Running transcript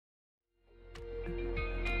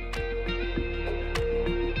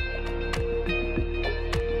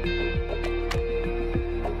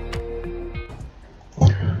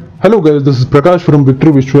Hello guys, this is Prakash from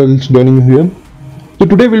Victory Visuals joining you here. So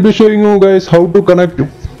today we'll be showing you guys how to connect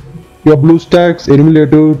your BlueStacks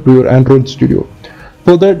emulator to your Android Studio.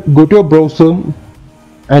 For that, go to your browser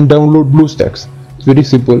and download BlueStacks. It's very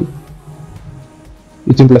simple.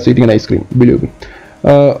 It's simple as eating an ice cream, believe me.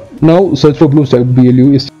 Now search for BlueStacks,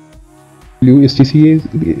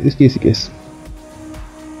 BLUSTCKS.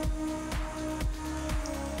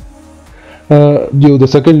 The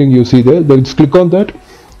second link you see there, just click on that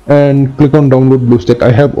and click on download BlueStacks.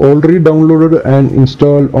 I have already downloaded and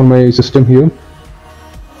installed on my system here.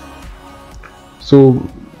 So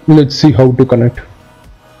let's see how to connect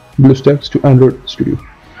BlueStacks to Android Studio.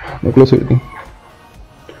 Now close everything.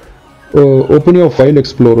 Open your file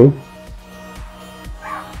explorer.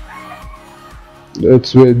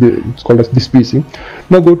 That's where it's called as this PC.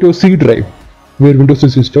 Now go to your C drive where Windows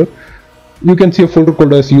is installed. You can see a folder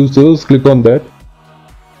called as users. Click on that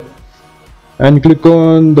and click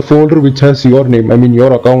on the folder which has your name, I mean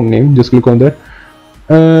your account name. Just click on that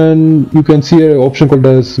and you can see an option called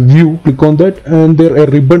as view. Click on that and there a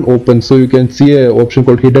ribbon opens, so you can see an option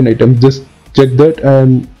called hidden items. Just check that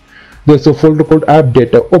and there's a folder called app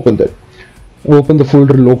data. Open that. Open the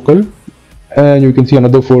folder local and you can see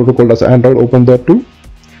another folder called as Android. Open that too.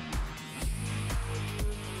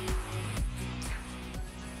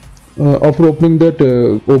 After opening that,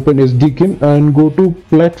 open SDK and go to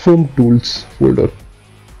platform tools folder,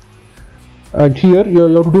 and here you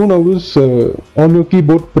have to do now is on your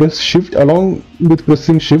keyboard press shift. Along with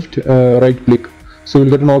pressing shift, right click, so you'll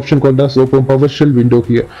get an option called as open PowerShell window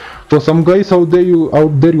here. For some guys out there you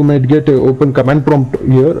might get open command prompt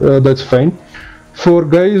here. That's fine. For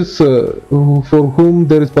guys for whom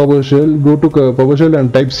there is PowerShell, go to PowerShell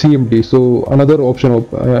and type CMD. So another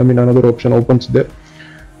option opens there.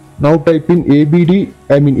 Now type in ADB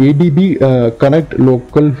connect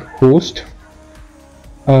local host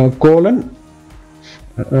colon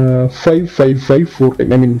 555 4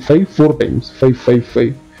 times. I mean 4 times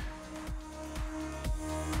 555.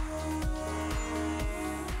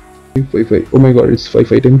 555. Oh my god, it's 5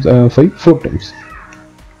 times 4 times.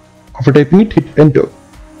 After typing it, hit enter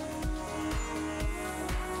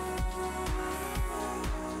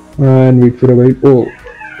and wait for a while.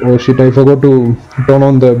 Oh shit, I forgot to turn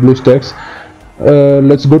on the BlueStacks.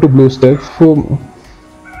 Let's go to BlueStacks.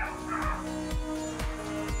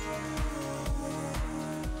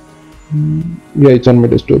 Yeah, it's on my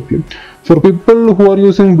desktop here. For people who are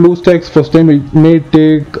using BlueStacks first time, it may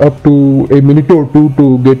take up to a minute or two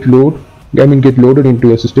to get loaded into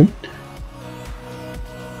your system.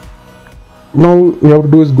 Now you have to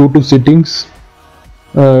do is go to settings,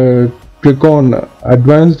 click on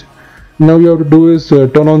advanced. Now you have to do is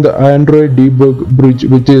turn on the Android debug bridge,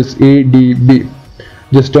 which is ADB.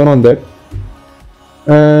 Just turn on that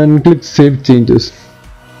and click save changes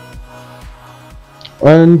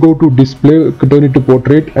and go to display, turn it to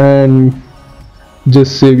portrait and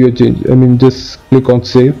just save your change. I mean just click on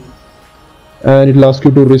save and it will ask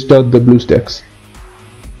you to restart the BlueStacks.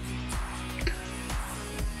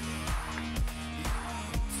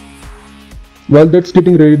 While that's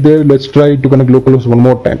getting ready there, let's try to connect localhost one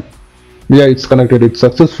more time. Yeah, it's connected. It's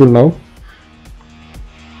successful now.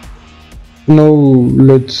 Now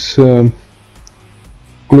let's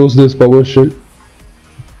close this PowerShell.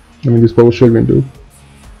 This PowerShell window,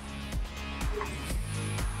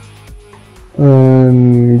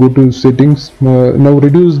 and go to settings. Now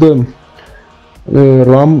reduce the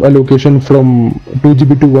RAM allocation from 2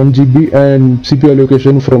 GB to 1 GB and CPU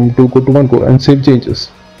allocation from 2 core to 1 core and save changes.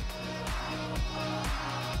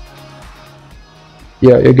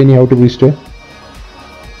 Yeah, again you have to restore.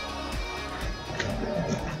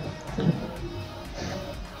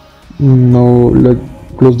 Now let's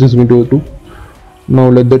close this window too. Now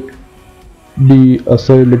let that be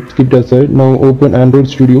aside. Let's keep it aside. Now open Android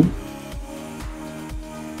Studio.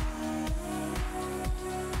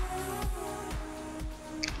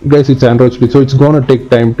 Guys, it's Android Studio, so it's gonna take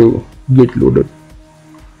time to get loaded.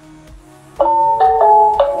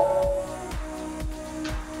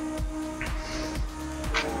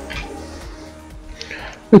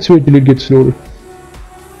 Let's wait till it gets loaded.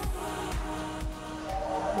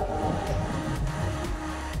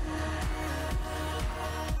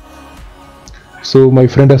 So my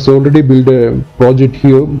friend has already built a project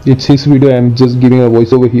here. It's his video. I'm just giving a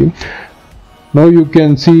voiceover here. Now you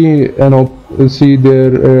can see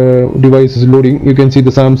their device is loading. You can see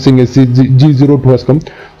the Samsung G02 has come.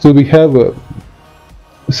 So we have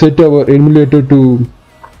set our emulator to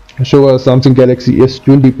show a Samsung Galaxy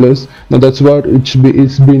S20 Plus. Now that's what it's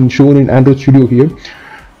been shown in Android Studio here.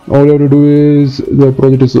 All you have to do is, the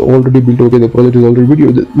project is already built. Okay, the project is already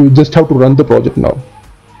built. You just have to run the project now.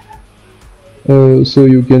 So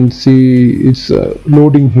you can see it's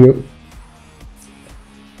loading here.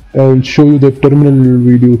 I will show you the terminal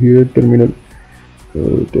video here. Terminal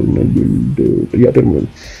build. Yeah, terminal.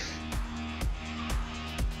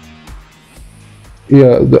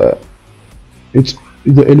 Yeah, the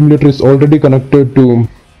emulator is already connected to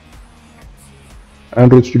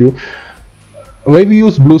Android Studio. Why we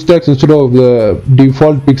use BlueStacks instead of the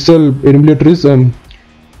default Pixel emulator is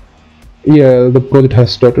yeah, the project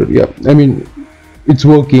has started. Yeah, I mean it's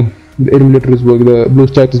working. The emulator is working. The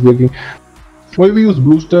BlueStack is working. Why we use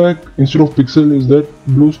BlueStack instead of Pixel is that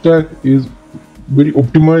BlueStack is very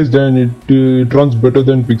optimized and it runs better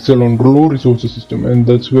than Pixel on low resources system, and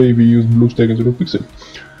that's why we use BlueStack instead of Pixel.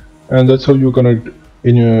 And that's how you connect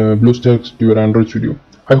in your BlueStacks to your Android Studio.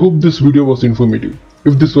 I hope this video was informative.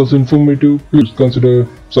 If this was informative, please consider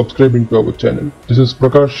subscribing to our channel. This is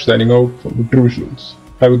Prakash signing out from Victory Visuals.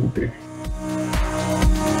 Have a good day.